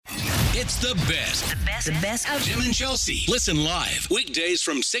It's the best. The best of Tim and Chelsea. Listen live weekdays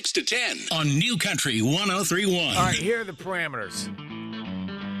from 6 to 10 on New Country 103.1. All right, here are the parameters.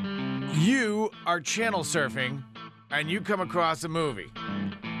 You are channel surfing, and you come across a movie.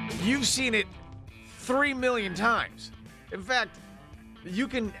 You've seen it 3 million times. In fact, you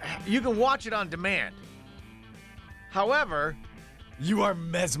can watch it on demand. However, you are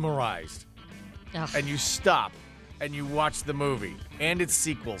mesmerized, Ugh. and you stop, and you watch the movie and its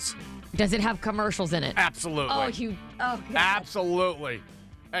sequels. Does it have commercials in it? Absolutely. Oh, God. Absolutely.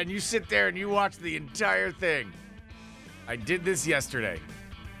 And you sit there and you watch the entire thing. I did this yesterday.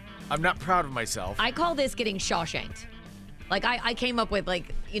 I'm not proud of myself. I call this getting Shawshanked. Like, I came up with,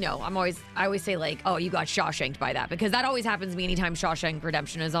 like, you know, I always say, like, oh, you got Shawshanked by that. Because that always happens to me anytime Shawshank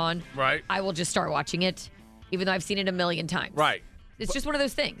Redemption is on. Right. I will just start watching it, even though I've seen it a million times. Right. It's just one of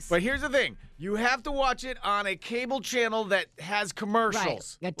those things. But here's the thing. You have to watch it on a cable channel that has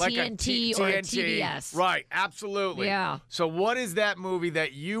commercials. Right. A TNT or a TBS. Right. Absolutely. Yeah. So what is that movie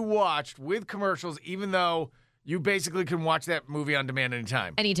that you watched with commercials, even though you basically can watch that movie on demand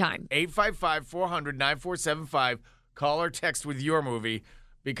anytime? Anytime. 855-400-9475. Call or text with your movie,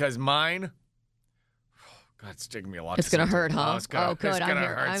 because mine, God, it's taking me a lot. It's going to hurt, huh? Oh, it's gonna, good. It's gonna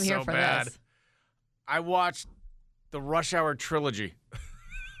hurt I'm here so for bad. this. I watched the Rush Hour trilogy.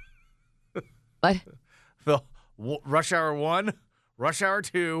 What? The Rush Hour 1, Rush Hour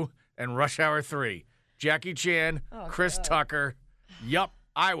 2, and Rush Hour 3. Jackie Chan, Chris Tucker. Yup,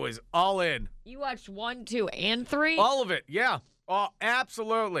 I was all in. You watched 1, 2, and 3? All of it, yeah. Oh,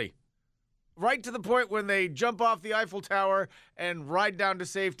 absolutely. Right to the point when they jump off the Eiffel Tower and ride down to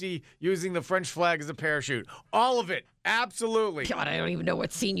safety using the French flag as a parachute. All of it. Absolutely. God, I don't even know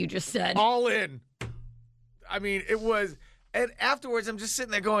what scene you just said. All in. I mean, it was. And afterwards, I'm just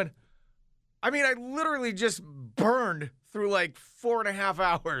sitting there going, I literally just burned through like 4.5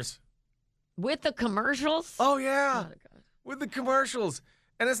 hours. With the commercials? Oh, yeah. Oh, God. With the commercials.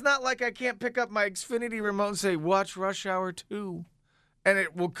 And it's not like I can't pick up my Xfinity remote and say, watch Rush Hour 2. And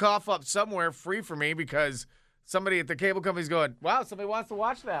it will cough up somewhere free for me because somebody at the cable company's going, wow, somebody wants to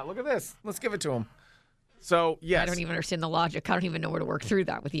watch that. Look at this. Let's give it to them. So, yes. I don't even understand the logic. I don't even know where to work through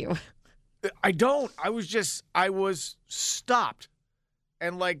that with you. I don't. I was stopped.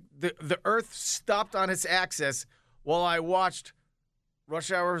 And like the earth stopped on its axis while I watched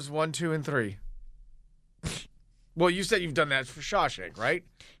Rush Hours 1, 2, and 3. Well, you said you've done that for Shawshank, right?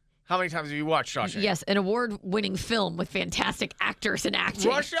 How many times have you watched Shawshank? Yes, an award-winning film with fantastic actors and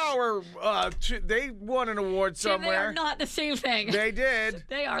acting. Rush Hour, they won an award somewhere. They are not the same thing. They did.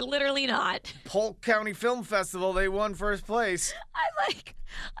 They are literally not. Polk County Film Festival, they won first place.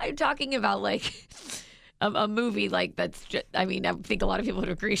 I'm talking about like a movie like that's just, I think a lot of people would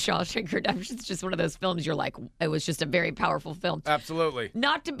agree Shawshank Redemption is just one of those films you're like, it was just a very powerful film. Absolutely.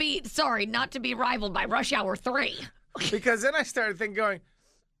 Not to be rivaled by Rush Hour 3. Because then I started thinking, going,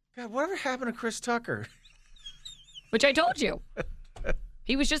 God, whatever happened to Chris Tucker? Which I told you.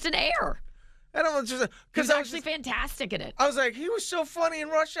 He was just an heir. I don't know, just He was actually fantastic in it. I was like, he was so funny in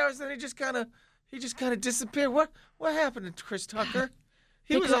Rush Hour, and then he just kind of disappeared. What happened to Chris Tucker?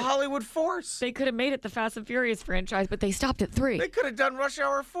 He was a Hollywood force. They could have made it the Fast and Furious franchise, but they stopped at 3. They could have done Rush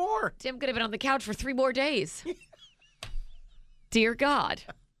Hour 4. Tim could have been on the couch for 3 more days. Dear God.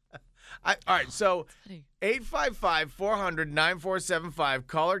 All right, so 855-400-9475.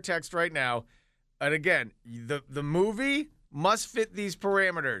 Call or text right now. And again, the movie must fit these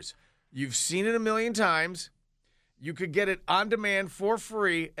parameters. You've seen it a million times. You could get it on demand for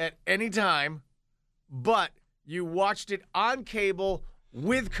free at any time, but you watched it on cable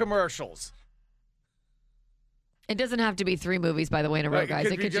with commercials. It doesn't have to be 3 movies, by the way, in a row, guys. It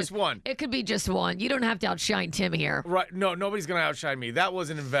could be just one. It could be just one. You don't have to outshine Tim here. Right? No, nobody's going to outshine me. That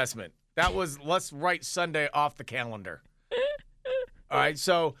was an investment. That was, let's write Sunday off the calendar. All right,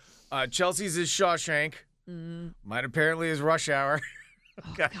 so Chelsea's is Shawshank. Mine apparently is Rush Hour.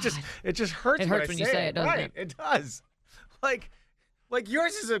 Oh, God, it just hurts. It hurts when you say it, doesn't right, it? It does. Like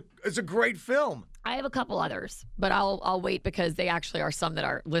yours is a great film. I have a couple others, but I'll wait because they actually are some that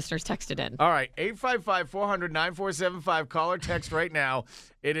our listeners texted in. All right, 855-400-9475. Call or text right now.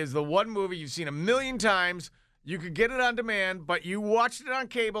 It is the one movie you've seen a million times. You could get it on demand, but you watched it on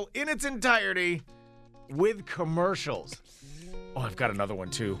cable in its entirety with commercials. Oh, I've got another one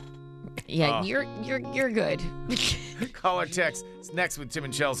too. Yeah, you're good. Call or text. It's next with Tim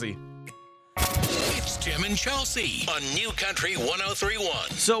and Chelsea. It's Tim and Chelsea on New Country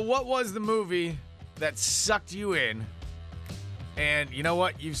 103.1. So what was the movie that sucked you in? And you know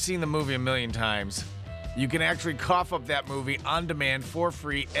what? You've seen the movie a million times. You can actually cough up that movie on demand for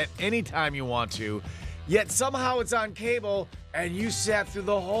free at any time you want to. Yet somehow it's on cable and you sat through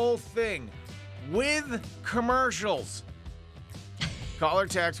the whole thing with commercials. Call or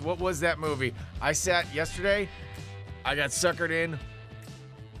text, what was that movie? I sat yesterday, I got suckered in.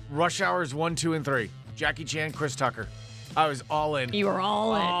 Rush Hours 1, 2, and 3. Jackie Chan, Chris Tucker. I was all in. You were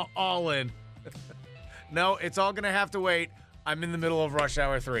all in. All in. No, it's all going to have to wait. I'm in the middle of Rush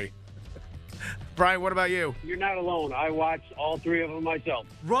Hour 3. Brian, what about you? You're not alone. I watched all three of them myself.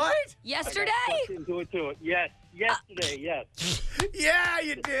 Right? Yesterday? I got sucked into it too. Yes. Yesterday, yes. Yeah,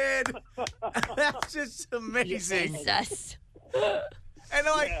 you did. That's just amazing. Jesus. And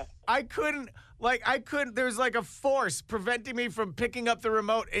I couldn't, there's like a force preventing me from picking up the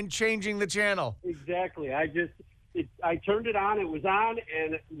remote and changing the channel. Exactly. I turned it on. It was on,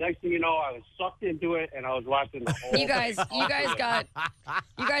 and next thing you know, I was sucked into it, and I was watching the whole. You guys got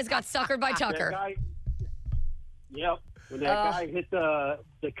suckered by Tucker. Yep. When that guy hit the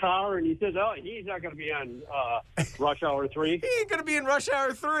car, and he says, "Oh, he's not going to be on Rush Hour 3." He ain't going to be in Rush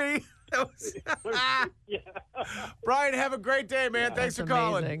Hour 3. Yeah. Brian, have a great day, man. Thanks for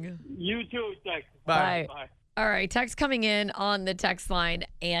calling. You too. Thanks. Bye. Bye. All right, text coming in on the text line,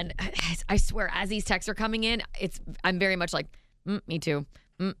 and I swear, as these texts are coming in, I'm very much like, me too,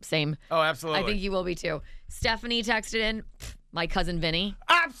 same. Oh, absolutely. I think you will be too. Stephanie texted in, my cousin Vinny.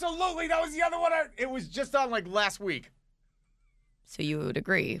 Absolutely, that was the other one. It was just on like last week. So you would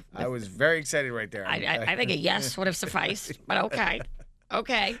agree? I was very excited right there. I think a yes would have sufficed, but okay.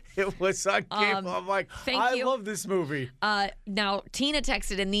 Okay. It was on cable. I'm like, I love this movie. Now, Tina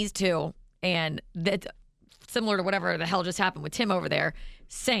texted in these two, and that similar to whatever the hell just happened with Tim over there.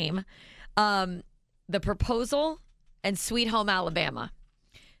 Same. The Proposal and Sweet Home Alabama.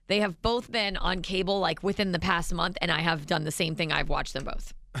 They have both been on cable like within the past month, and I have done the same thing. I've watched them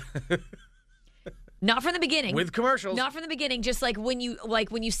both. Not from the beginning. With commercials. Not from the beginning, just like when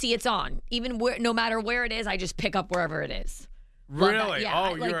you see it's on. Even no matter where it is, I just pick up wherever it is. Really?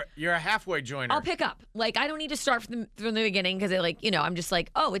 Yeah, you're a halfway joiner. I'll pick up. Like, I don't need to start from the beginning because I'm just like,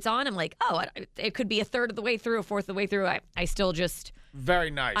 oh, it's on. I'm like, oh, it could be a third of the way through, a fourth of the way through. I still just...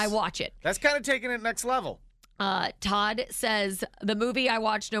 Very nice. I watch it. That's kind of taking it next level. Todd says, the movie I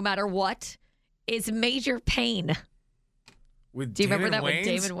watch no matter what is Major Pain. Do you remember that with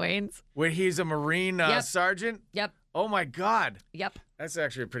Damon Wayans? Where he's a Marine sergeant? Yep. Oh, my God. Yep. That's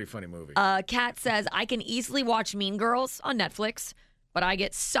actually a pretty funny movie. Kat says, I can easily watch Mean Girls on Netflix, but I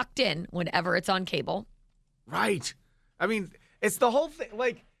get sucked in whenever it's on cable. Right. I mean, it's the whole thing.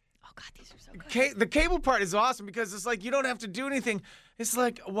 Like, oh, God, these are so good. The cable part is awesome because it's like you don't have to do anything. It's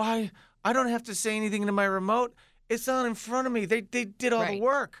like, why? I don't have to say anything to my remote. It's on in front of me. They did all the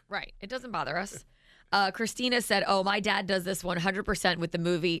work. Right. It doesn't bother us. Christina said, oh, my dad does this 100% with the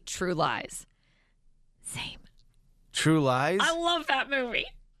movie True Lies. Same. True Lies? I love that movie.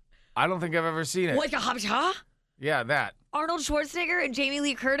 I don't think I've ever seen it. Like a Habsha? Yeah, that. Arnold Schwarzenegger and Jamie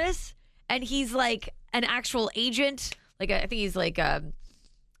Lee Curtis, and he's like an actual agent. Like I think he's like I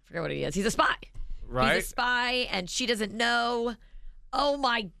forget what he is. He's a spy. Right. He's a spy, and she doesn't know. Oh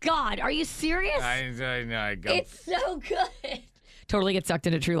my God, are you serious? I go. It's so good. Totally get sucked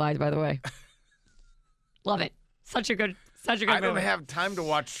into True Lies, by the way. Love it. Such a good movie. I don't have time to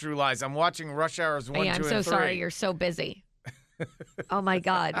watch True Lies. I'm watching Rush Hours 1, 2, and 3. I'm so sorry. You're so busy. Oh my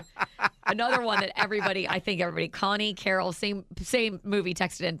God. Another one that I think everybody, Connie, Carol, same movie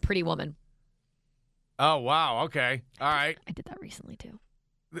texted in, Pretty Woman. Oh, wow. Okay. All right. I did that recently too.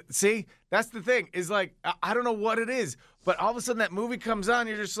 See, that's the thing is like, I don't know what it is, but all of a sudden that movie comes on.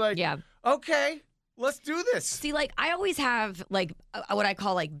 You're just like, yeah, okay, let's do this. See, like I always have like what I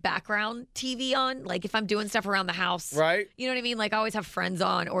call like background TV on, like if I'm doing stuff around the house, right? You know what I mean? Like I always have Friends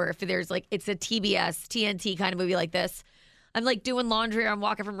on, or if there's like, it's a TBS, TNT kind of movie like this. I'm like doing laundry, or I'm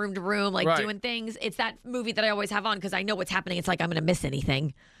walking from room to room, like doing things. It's that movie that I always have on because I know what's happening. It's like I'm going to miss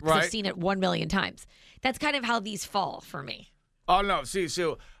anything because I've seen it 1 million times. That's kind of how these fall for me. Oh, no. See,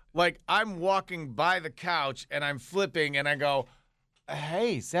 so like I'm walking by the couch and I'm flipping and I go,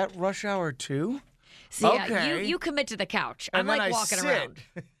 hey, is that Rush Hour 2? See, yeah, you commit to the couch. I'm like walking around.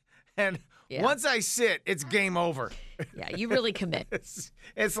 And once I sit, it's game over. Yeah, you really commit.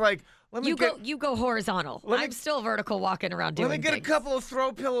 It's like, you go horizontal. I'm still vertical walking around doing things. Let me get a couple of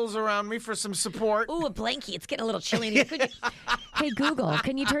throw pillows around me for some support. Ooh, a blankie. It's getting a little chilly in here. Hey, Google,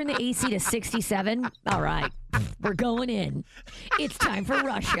 can you turn the AC to 67? All right, we're going in. It's time for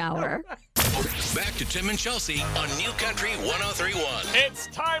Rush Hour. Back to Tim and Chelsea on New Country 1031. It's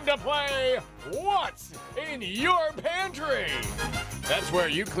time to play What's in Your Pantry? That's where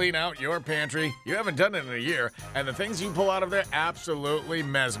you clean out your pantry. You haven't done it in a year, and the things you pull out of there absolutely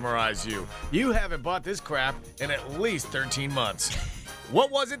mesmerize you. You haven't bought this crap in at least 13 months. What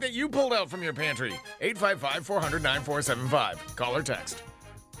was it that you pulled out from your pantry? 855-400-9475. Call or text.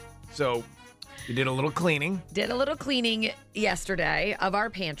 So, you did a little cleaning. Did a little cleaning yesterday of our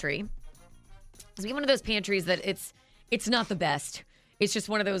pantry. We have one of those pantries that it's not the best. It's just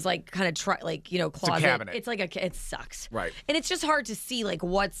one of those like kind of closet. It's a cabinet. It's like it sucks. Right. And it's just hard to see like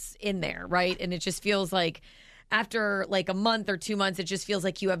what's in there, right? And it just feels like after like a month or 2 months, it just feels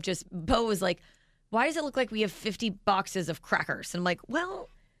like you have Bo was like, why does it look like we have 50 boxes of crackers? And I'm like, well,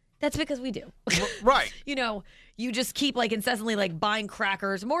 that's because we do. Right. You just keep like incessantly like buying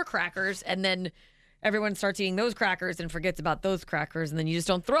more crackers, and then everyone starts eating those crackers and forgets about those crackers, and then you just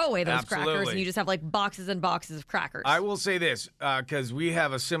don't throw away those crackers, and you just have like boxes and boxes of crackers. I will say this, because we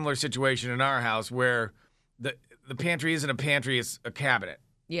have a similar situation in our house where the pantry isn't a pantry, it's a cabinet.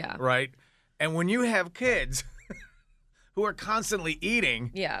 Yeah. Right? And when you have kids who are constantly eating,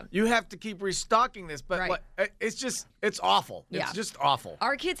 you have to keep restocking this. But it's awful. Yeah. It's just awful.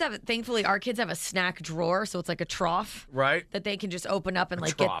 Thankfully, our kids have a snack drawer, so it's like a trough. Right. That they can just open up and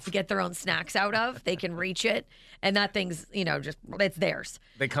like get their own snacks out of. They can reach it. And that thing's, it's theirs.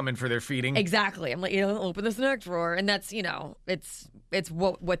 They come in for their feeding. Exactly. I'm like, open the snack drawer. And that's, it's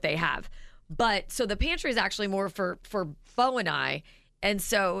what they have. But so the pantry is actually more for Bo and I. And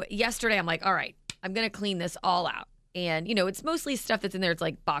so yesterday I'm like, all right, I'm going to clean this all out. And, it's mostly stuff that's in there. It's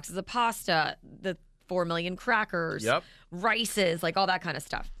like boxes of pasta, the 4 million crackers, rices, like all that kind of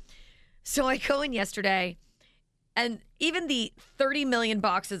stuff. So I go in yesterday, and even the 30 million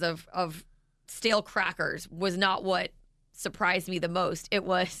boxes of stale crackers was not what surprised me the most. It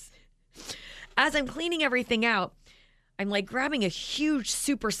was, as I'm cleaning everything out, I'm like grabbing a huge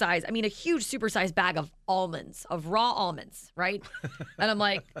supersized bag of almonds, of raw almonds, right? And I'm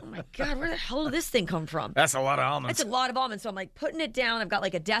like, oh my God, where the hell did this thing come from? That's a lot of almonds. That's a lot of almonds. So I'm like putting it down. I've got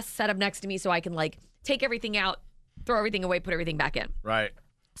like a desk set up next to me so I can like take everything out, throw everything away, put everything back in. Right.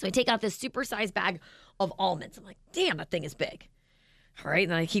 So I take out this supersized bag of almonds. I'm like, damn, that thing is big. All right.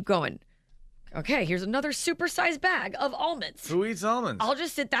 And then I keep going. Okay, here's another supersized bag of almonds. Who eats almonds? I'll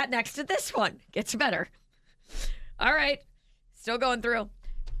just sit that next to this one. Gets better. All right. Still going through.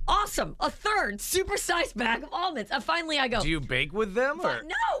 Awesome. A third supersized bag of almonds. Finally, I go. Do you bake with them? Or?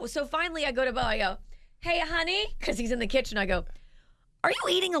 No. So finally, I go to Bo. I go, hey, honey, because he's in the kitchen. I go, are you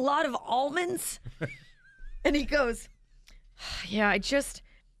eating a lot of almonds? And he goes, yeah, I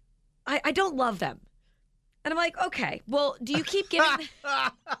don't love them. And I'm like, okay, well, do you keep giving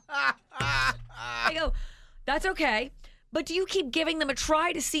I go, that's okay. But do you keep giving them a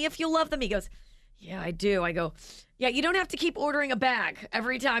try to see if you'll love them? He goes, yeah, I do. I go, yeah, you don't have to keep ordering a bag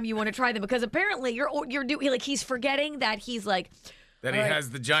every time you want to try them, because apparently he's forgetting that he's like, that he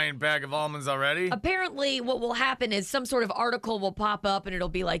has the giant bag of almonds already? Apparently what will happen is some sort of article will pop up and it'll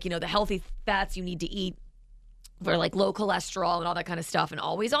be like, the healthy fats you need to eat for like low cholesterol and all that kind of stuff. And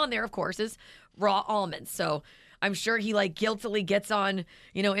always on there, of course, is raw almonds. So I'm sure he like guiltily gets on,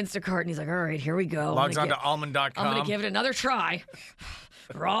 Instacart, and he's like, all right, here we go. Logs on to almond.com. I'm going to give it another try.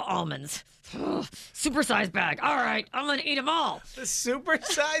 Raw almonds. Supersized bag. All right, I'm going to eat them all. The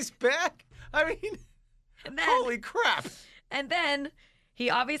supersized bag? I mean, holy crap. And then he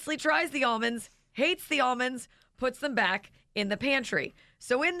obviously tries the almonds, hates the almonds, puts them back in the pantry.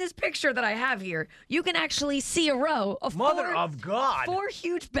 So in this picture that I have here, you can actually see a row of four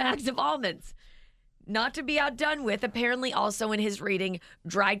huge bags of almonds. Not to be outdone with, apparently also in his reading,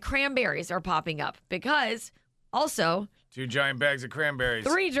 dried cranberries are popping up because also 2 giant bags of cranberries.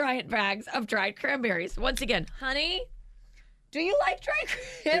 3 giant bags of dried cranberries. Once again, honey, do you like dried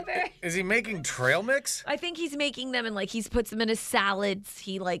cranberries? Is he making trail mix? I think he's making them and like he puts them in his salads.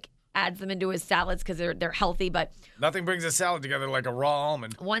 He like adds them into his salads because they're healthy, but nothing brings a salad together like a raw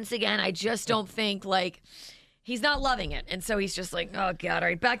almond. Once again, I just don't think like he's not loving it. And so he's just like, oh God, all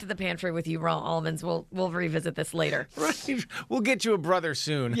right, back to the pantry with you, raw almonds. We'll revisit this later. Right. We'll get you a brother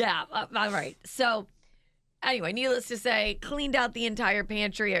soon. Yeah. All right. So anyway, needless to say, cleaned out the entire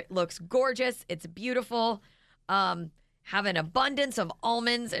pantry. It looks gorgeous. It's beautiful. Have an abundance of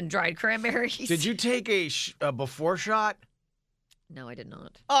almonds and dried cranberries. Did you take a before shot? No, I did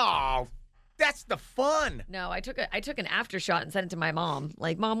not. Oh, that's the fun. No, I took an after shot and sent it to my mom.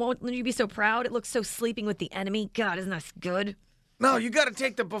 Like, Mom, won't you be so proud? It looks so Sleeping with the Enemy. God, isn't that good? No, you got to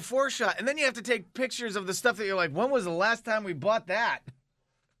take the before shot, and then you have to take pictures of the stuff that you're like, when was the last time we bought that?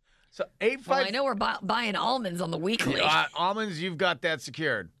 So 8-5. Well, I know we're buying almonds on the weekly. Almonds, you've got that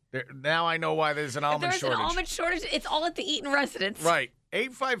secured. Now I know why there's an almond shortage. There's an almond shortage. It's all at the Eaton residence. Right.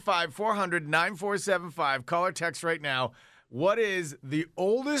 855-400-9475. Call or text right now. What is the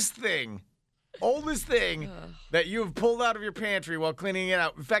oldest thing that you have pulled out of your pantry while cleaning it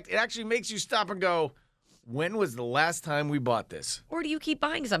out? In fact, it actually makes you stop and go, When was the last time we bought this? Or do you keep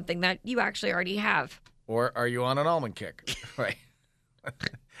buying something that you actually already have? Or are you on an almond kick? Right.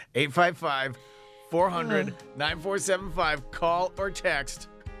 855-400-9475. Call or text.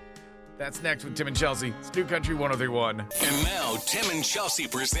 That's next with Tim and Chelsea. It's New Country 103.1. And now, Tim and Chelsea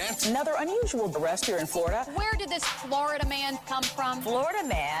present Another unusual arrest here in Florida. Where did this Florida man come from? Florida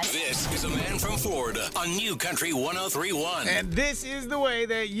man. This is a Man from Florida on New Country 103.1. And this is the way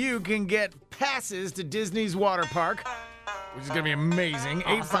that you can get passes to Disney's water park, which is going to be amazing.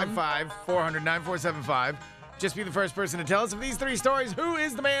 Awesome. 855-400-9475. Just be the first person to tell us of these three stories. Who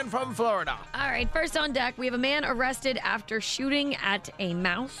is the man from Florida? All right, first on deck, we have a man arrested after shooting at a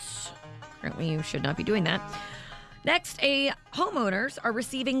mouse. Apparently, you should not be doing that. Next, homeowners are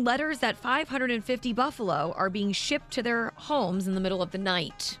receiving letters that 550 buffalo are being shipped to their homes in the middle of the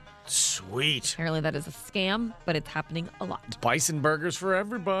night. Sweet. Apparently, that is a scam, but it's happening a lot. Bison burgers for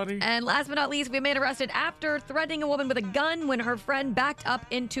everybody. And last but not least, we have a man arrested after threatening a woman with a gun when her friend backed up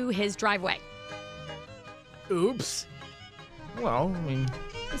into his driveway. Oops. Well, I mean,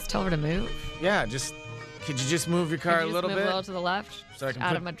 Just tell her to move. yeah, could you just move your car Could a you little just move bit? a little to the left, So I can out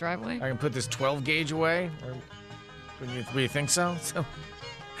put- of my driveway. I can put this 12 gauge away. Or, would you think so? So,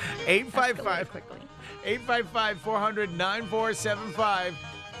 Escalated 855 quickly. 855-400-9475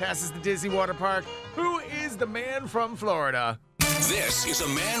 passes the Disney Water Park. Who is the man from Florida? This is a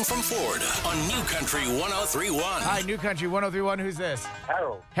Man from Florida on New Country 103.1. Hi, New Country 103.1. Who's this?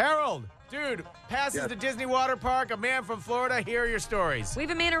 Harold. Harold. Dude, passes the Disney Water Park. A man from Florida. Here are your stories. We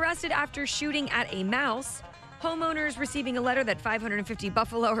have a man arrested after shooting at a mouse. Homeowners receiving a letter that 550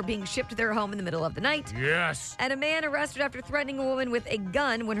 buffalo are being shipped to their home in the middle of the night. Yes. And a man arrested after threatening a woman with a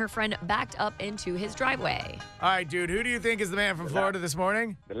gun when her friend backed up into his driveway. All right, dude. Who do you think is the man from Florida this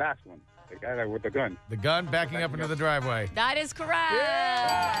morning? The last one. The guy that with the gun. The gun backing up into the driveway. That is correct.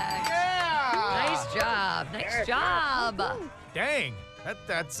 Yeah. Nice job. Nice job. Dang.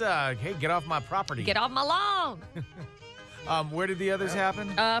 That's hey, get off my property. Get off my lawn. Where did the others happen?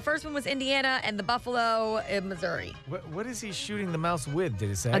 First one was Indiana and the buffalo in Missouri. What is he shooting the mouse with,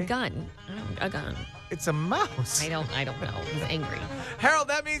 did it say? A gun. A gun. It's a mouse. I don't know. He's angry. Harold,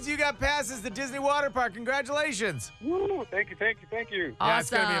 that means you got passes to Disney Water Park. Congratulations. Woo! Thank you. Yeah, it's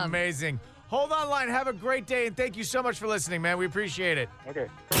going to be Awesome. amazing. Hold on line. Have a great day, and thank you so much for listening, man. We appreciate it. Okay.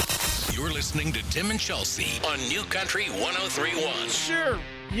 You're listening to Tim and Chelsea on New Country 103.1. Sure,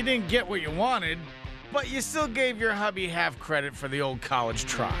 you didn't get what you wanted, but you still gave your hubby half credit for the old college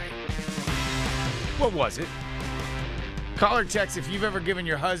try. What was it? Call or text if you've ever given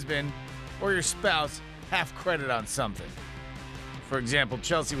your husband or your spouse half credit on something. For example,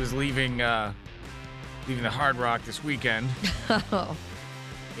 Chelsea was leaving the Hard Rock this weekend, Oh.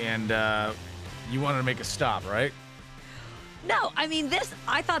 and you wanted to make a stop, right? No, I mean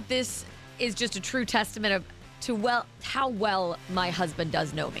I thought this is just a true testament to how well my husband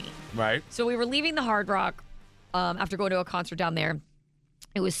does know me. Right. So we were leaving the Hard Rock after going to a concert down there.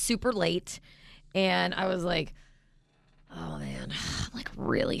 It was super late, and I was like, "Oh man, I'm like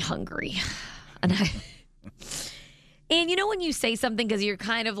really hungry." And you know when you say something because you're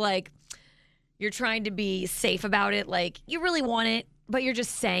kind of like you're trying to be safe about it, like you really want it, but you're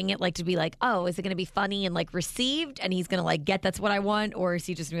just saying it like to be like, "Oh, is it going to be funny and like received?" And he's going to like get that's what I want, or is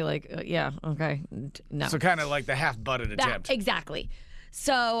he just going to be like, "Yeah, okay, no." So kind of like the half-butted attempt. Exactly.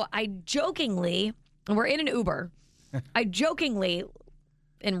 So I jokingly, we're in an Uber. I jokingly,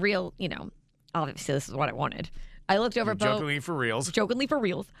 in real, obviously this is what I wanted. I looked over at Bo. Jokingly for reals. Jokingly for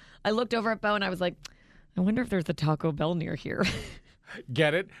reals. I looked over at Bo and I was like, I wonder if there's a Taco Bell near here.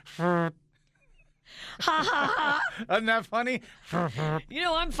 Get it? Ha ha ha. Isn't that funny?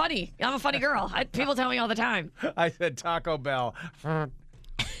 I'm funny. I'm a funny girl. People tell me all the time. I said Taco Bell.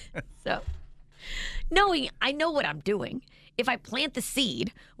 So, I know what I'm doing. If I plant the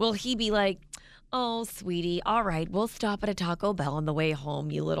seed, will he be like, "Oh, sweetie, all right, we'll stop at a Taco Bell on the way home,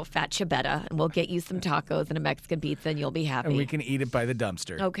 you little fat chibetta, and we'll get you some tacos and a Mexican pizza, and you'll be happy." And we can eat it by the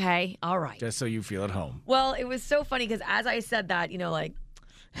dumpster. Okay, all right. Just so you feel at home. Well, it was so funny because as I said that, like,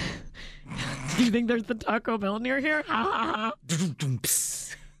 do you think there's the Taco Bell near here? Ha ha ha.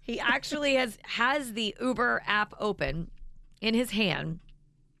 He actually has the Uber app open in his hand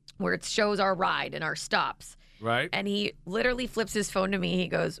where it shows our ride and our stops. Right? And he literally flips his phone to me. He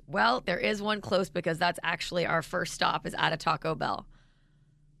goes, "Well, there is one close because that's actually our first stop is at a Taco Bell."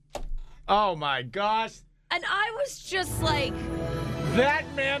 Oh my gosh. And I was just like, That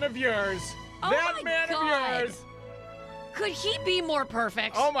man of yours. Oh that my man God. of yours. could he be more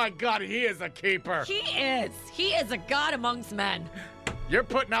perfect? Oh my God, he is a keeper. He is. He is a god amongst men. You're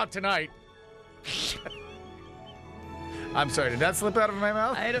putting out tonight. I'm sorry, did that slip out of my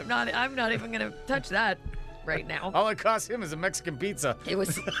mouth? I'm not even going to touch that. right now. All it cost him is a Mexican pizza. It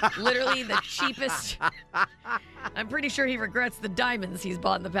was literally the cheapest. I'm pretty sure he regrets the diamonds he's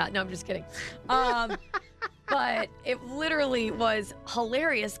bought in the past. No, I'm just kidding. But it literally was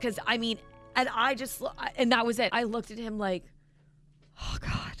hilarious because, I mean, and that was it. I looked at him like, oh,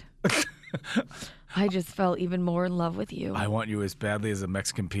 God. I just felt even more in love with you. I want you as badly as a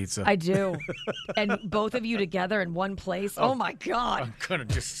Mexican pizza. I do. And both of you together in one place. Oh my God. I'm going to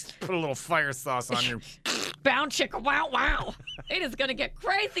just put a little fire sauce on your... Bound chicka wow wow. It is going to get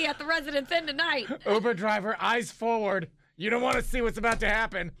crazy at the Residence Inn tonight. Uber driver, eyes forward. You don't want to see what's about to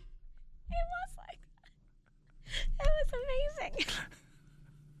happen. It was like that. It was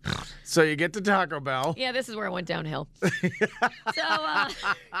amazing. So you get to Taco Bell. Yeah, this is where it went downhill. So,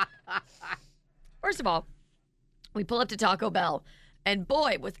 first of all, we pull up to Taco Bell, and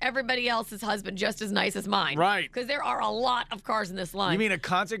boy, was everybody else's husband just as nice as mine. Right. Because there are a lot of cars in this line. You mean a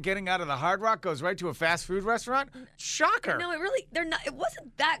concert getting out of the Hard Rock goes right to a fast food restaurant? Shocker. No, it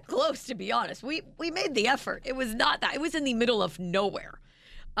wasn't that close, to be honest. We made the effort. It was not that. It was in the middle of nowhere.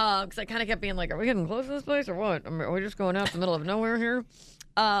 Because I kind of kept being like, are we getting close to this place or what? I mean, are we just going out the middle of nowhere here?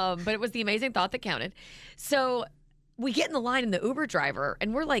 But it was the amazing thought that counted. So we get in the line in the Uber driver,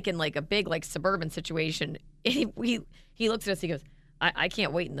 and we're like in like a big like suburban situation. And he looks at us. He goes, I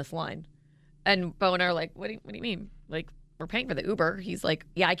can't wait in this line. And Bo and I are like, what do you mean? Like, we're paying for the Uber. He's like,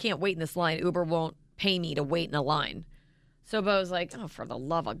 yeah, I can't wait in this line. Uber won't pay me to wait in a line. So Bo's like, oh, for the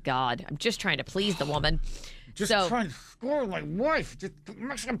love of God, I'm just trying to please the woman. Trying to score my wife. Just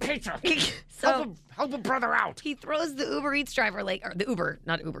Mexican pizza. Help a brother out. He throws the Uber Eats driver the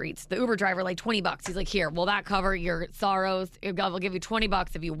Uber driver like $20. He's like, here, will that cover your sorrows? God will give you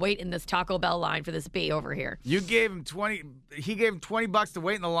 $20 if you wait in this Taco Bell line for this B over here. You gave him 20. He gave him $20 to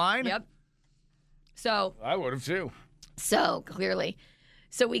wait in the line? Yep. So I would have too. So clearly.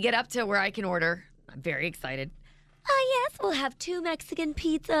 So we get up to where I can order. I'm very excited. Oh, yes, we'll have 2 Mexican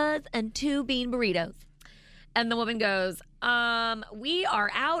pizzas and 2 bean burritos. And the woman goes, we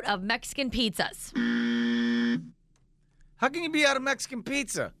are out of Mexican pizzas. How can you be out of Mexican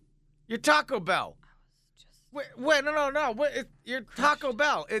pizza? You're Taco Bell. Wait, no. You're Taco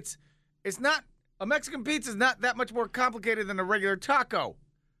Bell. It's not, a Mexican pizza is not that much more complicated than a regular taco.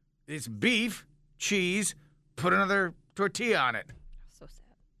 It's beef, cheese, put another tortilla on it. So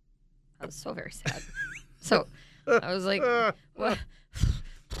sad. I was so very sad. So I was like, what?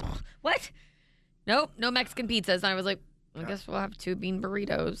 Nope, no Mexican pizzas. And I was like, I guess we'll have 2 bean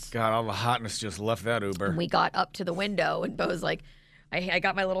burritos. God, all the hotness just left that Uber. And we got up to the window, and Bo's like, I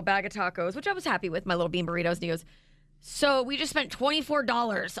got my little bag of tacos, which I was happy with, my little bean burritos. And he goes, so we just spent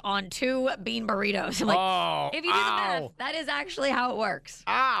 $24 on 2 bean burritos. I'm like, if you do the math, that is actually how it works.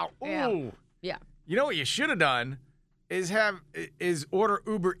 Ow. Ooh. Yeah. You know what you should have done is order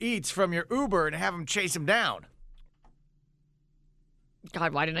Uber Eats from your Uber and have them chase him down.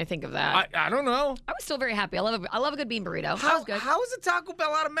 God, why didn't I think of that? I don't know. I was still very happy. I love a good bean burrito. That was good. How is a Taco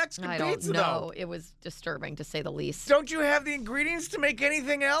Bell out of Mexican pizza, I don't know. It was disturbing, to say the least. Don't you have the ingredients to make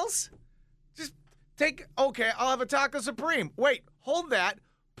anything else? Just I'll have a Taco Supreme. Wait, hold that.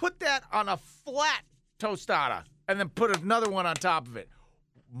 Put that on a flat tostada, and then put another one on top of it.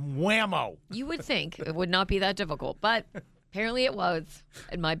 Whammo. You would think it would not be that difficult, but apparently it was.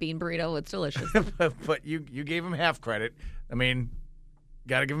 And my bean burrito, it's delicious. But you gave him half credit. I mean,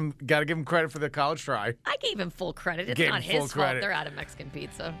 gotta give him credit for the college try. I gave him full credit. It's not his fault they're out of Mexican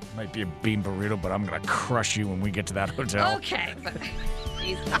pizza. Might be a bean burrito, but I'm gonna crush you when we get to that hotel. Okay. But,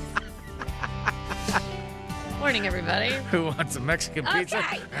 Jesus. Morning, everybody. Who wants a Mexican pizza?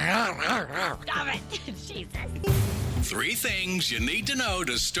 Okay. Stop it. Jesus. 3 things you need to know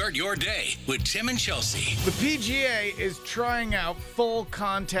to start your day with Tim and Chelsea. The PGA is trying out full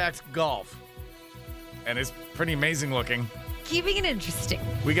contact golf. And it's pretty amazing looking. Keeping it interesting.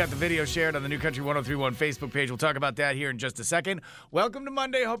 We got the video shared on the New Country 103.1 Facebook page. We'll talk about that here in just a second. Welcome to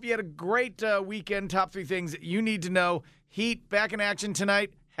Monday. Hope you had a great weekend. Top 3 things you need to know. Heat back in action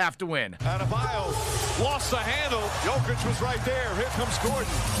tonight. Have to win. Adebayo lost the handle. Jokic was right there. Here comes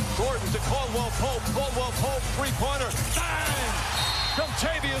Gordon. Gordon to Caldwell Pope. Caldwell Pope, 3-pointer. Bang!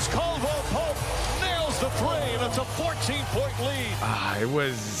 Contavious Caldwell Pope nails the 3, and it's a 14-point lead. It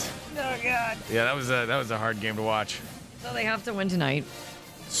was. Oh, God. Yeah, that was a hard game to watch. So they have to win tonight.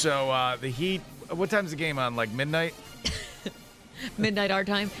 So the Heat. What time's the game on? Like midnight? Midnight our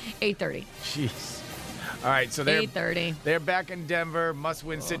time, 8:30. Jeez. All right, so they're 8:30. They're back in Denver,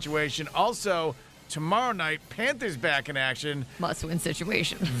 must-win situation. Also, tomorrow night, Panthers back in action. Must-win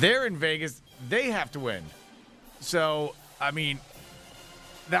situation. They're in Vegas. They have to win. So, I mean,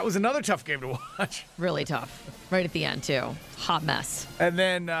 That was another tough game to watch. Really tough. Right at the end, too. Hot mess. And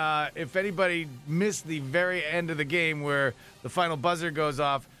then if anybody missed the very end of the game where the final buzzer goes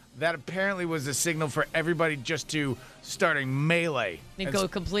off, that apparently was a signal for everybody just to start a melee. And go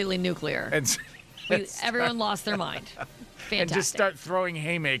completely nuclear. Everyone lost their mind. Fantastic. And just start throwing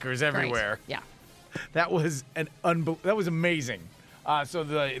haymakers everywhere. Right. Yeah. That was that was amazing.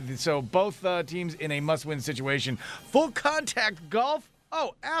 So both teams in a must-win situation. Full contact golf?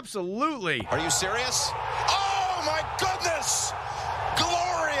 Oh, absolutely. Are you serious? Oh, my goodness!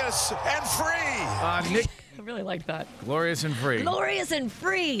 Glorious and free! Nick, I really like that. glorious and free. Glorious and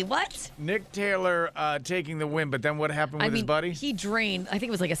free. What? Nick Taylor taking the win, but then what happened with his buddy? He drained, I think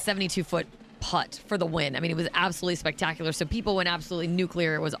it was like a 72-foot putt for the win. I mean, it was absolutely spectacular. So people went absolutely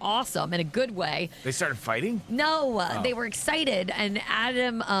nuclear. It was awesome in a good way. They started fighting? No, they were excited. And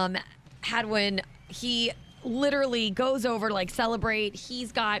Adam Hadwin, he literally goes over to like celebrate.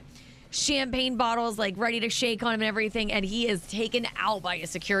 He's got champagne bottles like ready to shake on him and everything. And he is taken out by a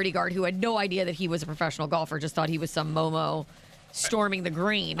security guard who had no idea that he was a professional golfer, just thought he was some Momo storming the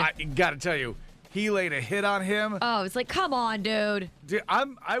green. I got to tell you, he laid a hit on him. Oh, it's like, come on, dude. Dude,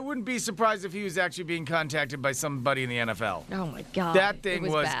 I wouldn't be surprised if he was actually being contacted by somebody in the NFL. Oh, my God. That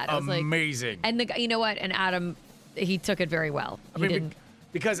thing was bad. amazing. And you know what? And Adam, he took it very well. Because didn't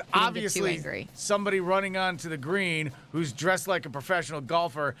get too obviously angry. somebody running onto the green who's dressed like a professional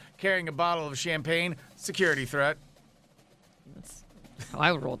golfer carrying a bottle of champagne, security threat. That's how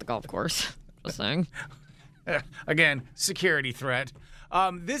I would roll at the golf course. Just saying. Again, security threat.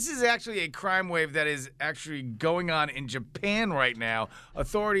 This is actually a crime wave that is actually going on in Japan right now.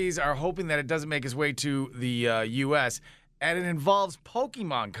 Authorities are hoping that it doesn't make its way to the U.S., and it involves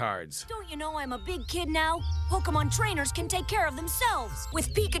Pokemon cards. Don't you know I'm a big kid now? Pokemon trainers can take care of themselves.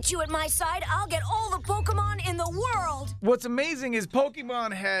 With Pikachu at my side, I'll get all the Pokemon in the world. What's amazing is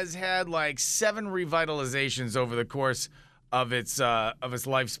Pokemon has had like 7 revitalizations over the course of its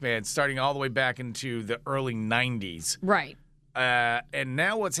lifespan, starting all the way back into the early 90s. Right. And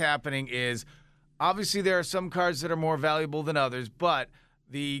now what's happening is, obviously there are some cards that are more valuable than others, but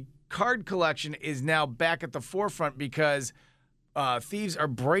the card collection is now back at the forefront because thieves are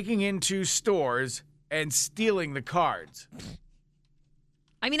breaking into stores and stealing the cards.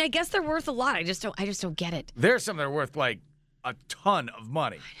 I mean, I guess they're worth a lot. I just don't get it. There's some that are worth like a ton of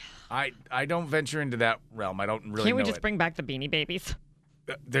money. I don't venture into that realm. I don't really know. Can't we just bring back the Beanie Babies?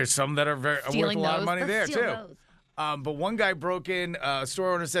 There's some that are worth a lot of money there, too. Those. But one guy broke in, a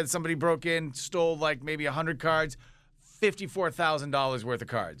store owner said somebody broke in, stole like maybe 100 cards, $54,000 worth of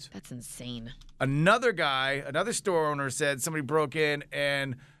cards. That's insane. Another store owner said somebody broke in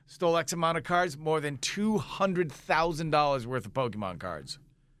and stole X amount of cards, more than $200,000 worth of Pokemon cards.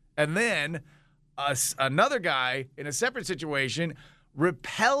 And then another guy in a separate situation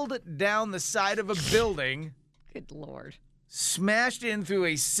rappelled down the side of a building. Good Lord. Smashed in through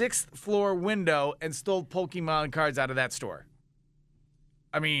a 6th floor window and stole Pokemon cards out of that store.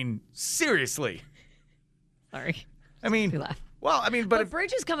 I mean, seriously. Sorry. I mean, but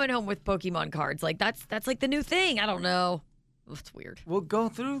Bridge is coming home with Pokemon cards. Like that's like the new thing. I don't know. It's weird. We'll go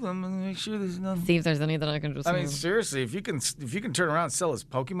through them and make sure there's nothing. See if there's any that I can just. I mean, seriously, if you can turn around and sell his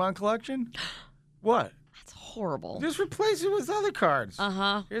Pokemon collection, what? That's horrible. Just replace it with other cards.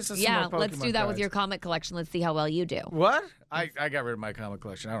 Here's some yeah, more Pokemon let's do that with cards. your comic collection. Let's see how well you do. What? I got rid of my comic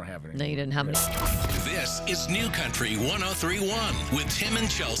collection. I don't have any. No, you didn't have any. This is New Country 103.1 with Tim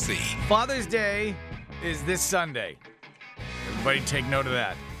and Chelsea. Father's Day is this Sunday. Everybody take note of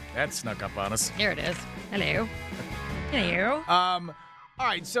that. That snuck up on us. Here it is. Hello. Hello. All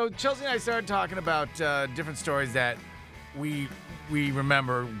right, so Chelsea and I started talking about different stories that we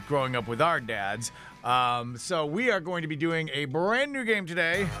remember growing up with our dads. So we are going to be doing a brand new game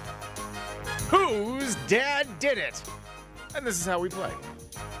today. Whose Dad Did It? And this is how we play.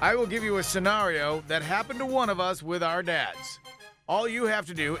 I will give you a scenario that happened to one of us with our dads. All you have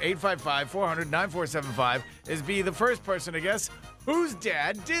to do, 855-400-9475, is be the first person to guess whose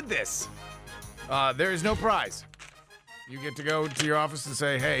dad did this. There is no prize. You get to go to your office and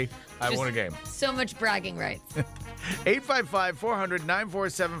say, hey, I won a game. So much bragging rights.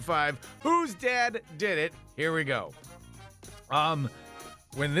 855-400-9475. Whose dad did it? Here we go.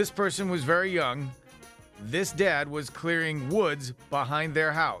 When this person was very young, this dad was clearing woods behind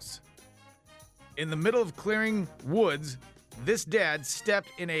their house. In the middle of clearing woods, this dad stepped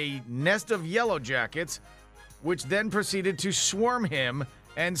in a nest of yellow jackets, which then proceeded to swarm him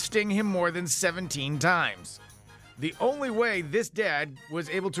and sting him more than 17 times. The only way this dad was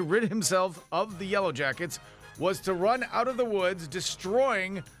able to rid himself of the yellow jackets was to run out of the woods,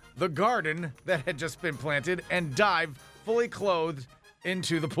 destroying the garden that had just been planted, and dive fully clothed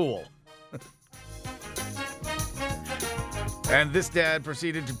into the pool. And this dad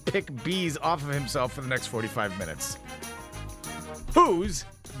proceeded to pick bees off of himself for the next 45 minutes. Whose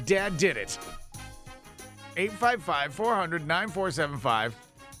dad did it? 855-400-9475.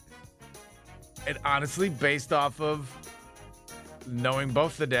 And honestly, based off of knowing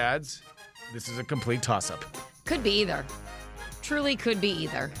both the dads, this is a complete toss-up. Could be either. Truly could be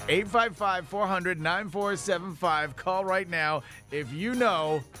either. 855-400-9475. Call right now if you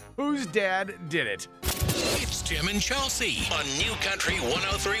know whose dad did it. It's Tim and Chelsea on New Country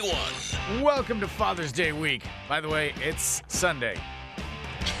 103.1. Welcome to Father's Day week. By the way, it's Sunday.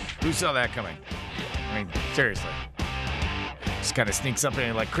 Who saw that coming? I mean, seriously. Just kind of sneaks up in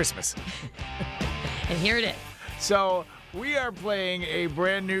it like Christmas. And here it is. So, we are playing a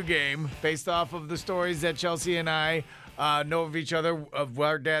brand new game based off of the stories that Chelsea and I know of each other, of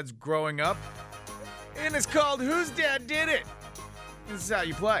our dads growing up. And it's called Whose Dad Did It? This is how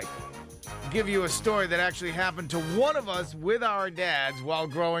you play. Give you a story that actually happened to one of us with our dads while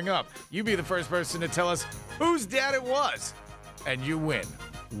growing up. You be the first person to tell us whose dad it was, and you win.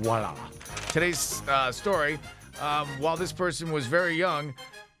 Voila. Today's story, while this person was very young,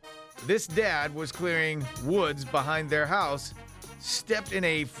 this dad was clearing woods behind their house, stepped in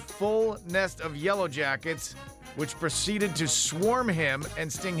a full nest of yellow jackets, which proceeded to swarm him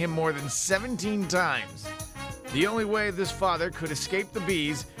and sting him more than 17 times. The only way this father could escape the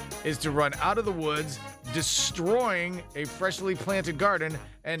bees is to run out of the woods, destroying a freshly planted garden,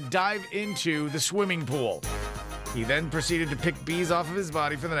 and dive into the swimming pool. He then proceeded to pick bees off of his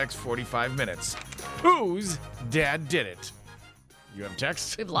body for the next 45 minutes. Whose dad did it? You have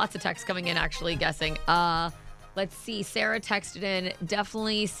texts? We have lots of texts coming in, actually, guessing. Let's see. Sarah texted in,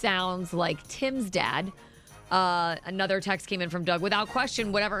 definitely sounds like Tim's dad. Another text came in from Doug. Without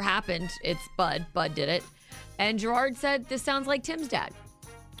question, whatever happened, it's Bud. Bud did it. And Gerard said, this sounds like Tim's dad.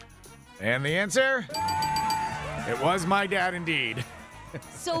 And the answer? It was my dad indeed.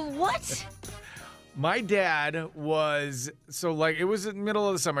 So what? My dad was, it was in the middle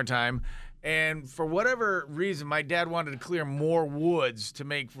of the summertime, and for whatever reason, my dad wanted to clear more woods to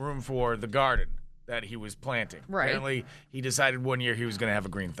make room for the garden that he was planting. Right. Apparently, he decided one year he was going to have a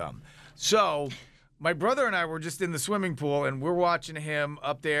green thumb. So, my brother and I were just in the swimming pool, and we're watching him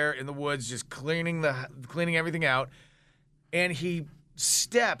up there in the woods just cleaning everything out, and he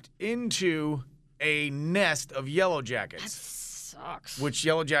stepped into a nest of yellow jackets. Sucks. Which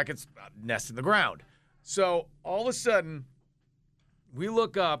yellow jackets nest in the ground. So all of a sudden, we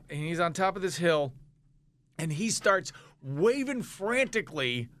look up, and he's on top of this hill, and he starts waving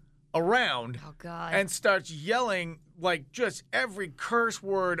frantically around. Oh, God. And starts yelling like just every curse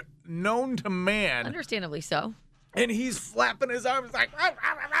word known to man. Understandably so. And he's flapping his arms like,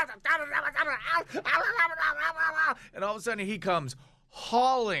 and all of a sudden he comes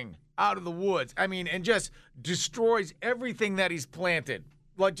hauling out of the woods. I mean, and just destroys everything that he's planted.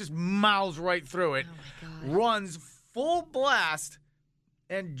 Like, just miles right through it. Oh, my God. Runs full blast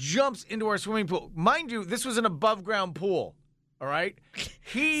and jumps into our swimming pool. Mind you, this was an above-ground pool, all right?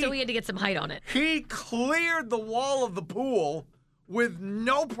 So we had to get some height on it. He cleared the wall of the pool with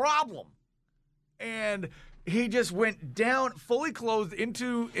no problem. And he just went down, fully clothed,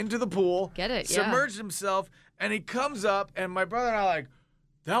 into the pool. Get it, yeah. Submerged himself, and he comes up, and my brother and I are like,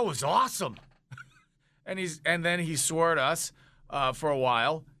 that was awesome. and then he swore at us for a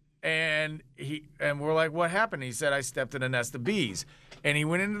while, and we're like, what happened? He said, I stepped in a nest of bees. And he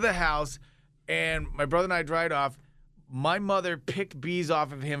went into the house, and my brother and I dried off. My mother picked bees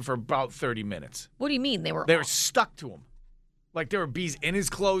off of him for about 30 minutes. What do you mean? They were stuck to him. Like, there were bees in his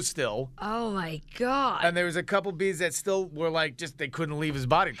clothes still. Oh, my God. And there was a couple bees that still were like, just they couldn't leave his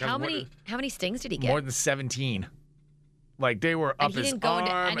body. How many stings did he get? More than 17. Like, they were up his arm and his neck. And he didn't go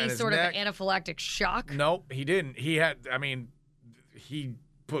into any sort of anaphylactic shock? Nope, he didn't. He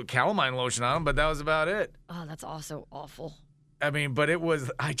put calamine lotion on him, but that was about it. Oh, that's also awful. I mean, but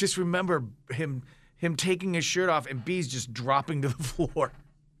I just remember him taking his shirt off and bees just dropping to the floor.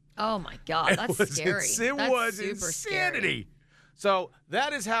 Oh, my God. That's scary. It was insanity. Scary. So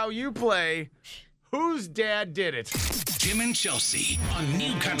that is how you play Whose Dad Did It? Tim and Chelsea on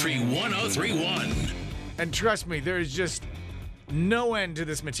New Country 103.1. And trust me, there is just no end to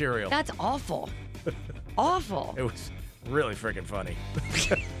this material. That's awful. Awful. It was really freaking funny.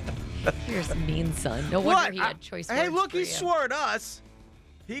 Here's a mean son. No wonder he had choice words. Hey, look, for he you. swore at us.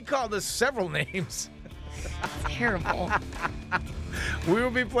 He called us several names. Terrible. We will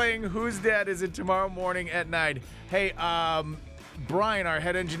be playing Whose Dad Is It tomorrow morning at 9. Hey, Brian, our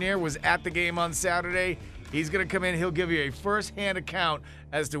head engineer, was at the game on Saturday. He's going to come in. He'll give you a first-hand account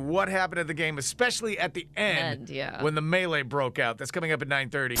as to what happened at the game, especially at the end when the melee broke out. That's coming up at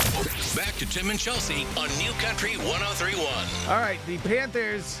 9:30. Back to Tim and Chelsea on New Country 103.1. All right, the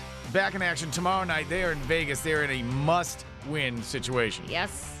Panthers back in action tomorrow night. They are in Vegas. They're in a must-win situation.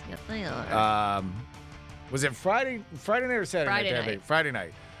 Yes, they are. Was it Friday night or Saturday night? Friday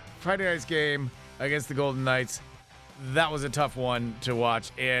night. Friday night's game against the Golden Knights. That was a tough one to watch,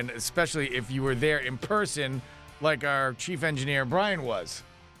 and especially if you were there in person, like our chief engineer Brian was.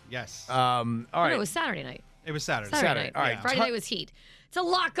 Yes. All right. No, it was Saturday night. It was Saturday. Saturday night. All right. Friday night was Heat. It's a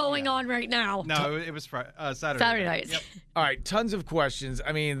lot going on right now. No, it was Saturday. Saturday night. Yep. All right. Tons of questions.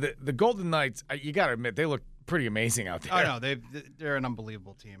 I mean, the Golden Knights. You got to admit they look pretty amazing out there. Oh no, they're an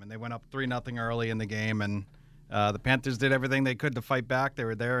unbelievable team, and they went up 3-0 early in the game, and the Panthers did everything they could to fight back. They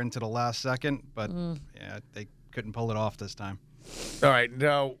were there into the last second, but they couldn't pull it off this time. All right,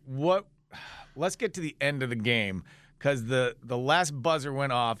 now let's get to the end of the game because the last buzzer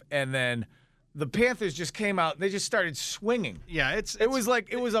went off, and then the Panthers just came out. They just started swinging. Yeah, it was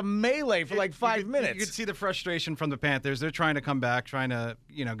a melee for like 5 minutes. You could see the frustration from the Panthers. They're trying to come back, trying to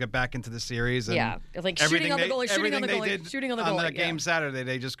get back into the series. And it's like shooting on the goalie, shooting on the goalie. On that game Saturday,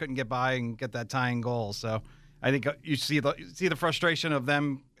 they just couldn't get by and get that tying goal. So I think you see the frustration of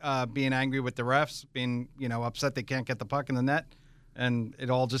them being angry with the refs, being upset they can't get the puck in the net, and it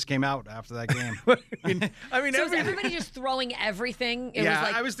all just came out after that game. I mean, so was everybody just throwing everything?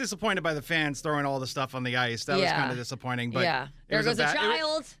 I was disappointed by the fans throwing all the stuff on the ice. That was kind of disappointing. But there goes a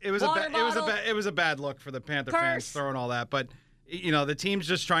child. It was a bad look for the Panther fans throwing all that. But the team's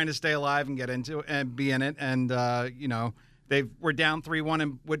just trying to stay alive and get into it and be in it, and they were down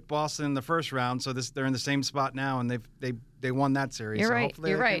 3-1 with Boston in the first round, so they're in the same spot now, and they won that series. You're so right. Hopefully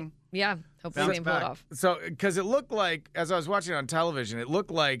You're right. Yeah. Hopefully they can pull it off. So, because it looked like, as I was watching on television, it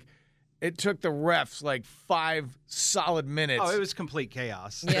looked like it took the refs like 5 solid minutes. Oh, it was complete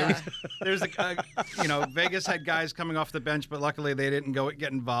chaos. Yeah. There's Vegas had guys coming off the bench, but luckily they didn't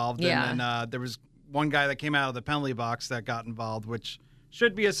get involved. Yeah. And then there was one guy that came out of the penalty box that got involved, which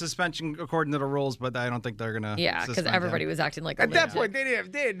should be a suspension according to the rules, but I don't think they're going to. Yeah, because everybody was acting like a At that point, they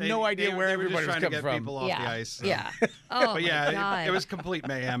had no idea where everybody was coming from. They were just trying to get people off the ice. So. Yeah. Oh, but God. it was complete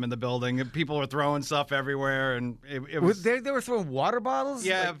mayhem in the building. People were throwing stuff everywhere, and it was. They were throwing water bottles?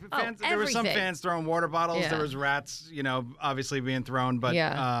 Yeah, there were some fans throwing water bottles. Yeah. There was rats, obviously being thrown. But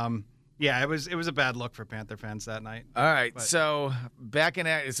it was a bad look for Panther fans that night. All right, so back in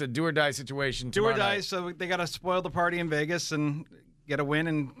it's a do or die situation. Do or die. Night. So they got to spoil the party in Vegas and get a win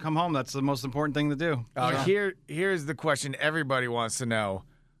and come home. That's the most important thing to do. Here's the question everybody wants to know: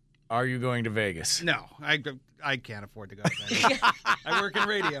 are you going to Vegas? No, I can't afford to go to Vegas. I work in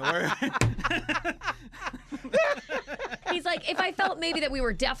radio. He's like, if I felt maybe that we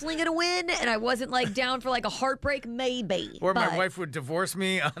were definitely going to win and I wasn't like down for like a heartbreak, maybe. Or my wife would divorce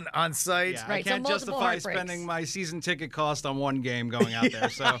me on site. Yeah, right, I can't so justify spending my season ticket cost on one game going out there.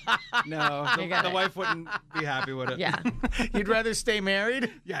 So, no, the wife wouldn't be happy with it. Yeah. You'd rather stay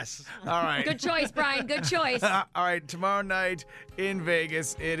married? Yes. All right. Good choice, Brian. Good choice. All right, tomorrow night in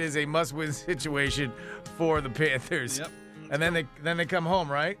Vegas, it is a must-win situation for the Panthers. Yep. And then they come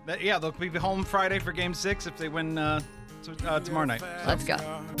home, right? They'll be home Friday for Game 6 if they win tomorrow night. Let's go.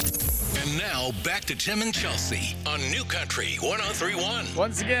 And now back to Tim and Chelsea on New Country 103.1.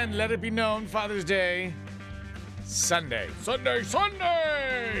 Once again, let it be known, Father's Day, Sunday. Sunday!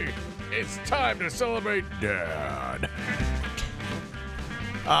 It's time to celebrate Dad.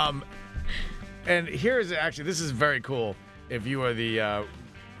 And this is very cool if you are the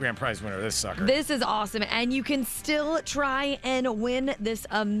grand prize winner of this sucker. This is awesome, and you can still try and win this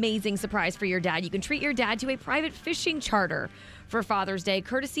amazing surprise for your dad. You can treat your dad to a private fishing charter for Father's Day,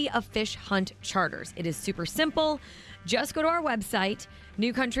 courtesy of Fish Hunt Charters. It is super simple. Just go to our website,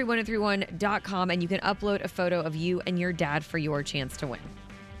 newcountry1031.com, and you can upload a photo of you and your dad for your chance to win.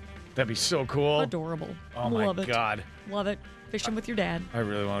 That'd be so cool. Adorable. Oh, Love my it. God. Love it. Fishing with your dad. I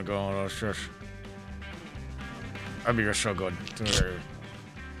really want to go on those trips. That'd be so good.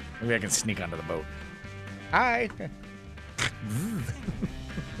 Maybe I can sneak onto the boat. Hi.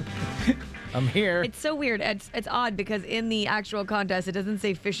 I'm here. It's so weird. It's odd because in the actual contest, it doesn't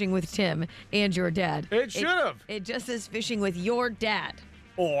say fishing with Tim and your dad. It should have. It just says fishing with your dad.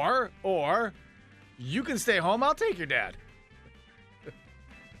 Or you can stay home. I'll take your dad.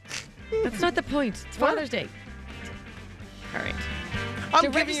 That's not the point. It's Father's Day. All right. To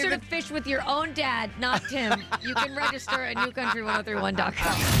register to fish with your own dad, not Tim, you can register at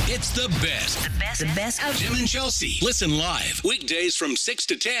newcountry1031.com. It's the best. The best of Tim and Chelsea. Listen live weekdays from 6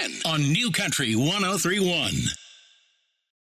 to 10 on New Country 103.1.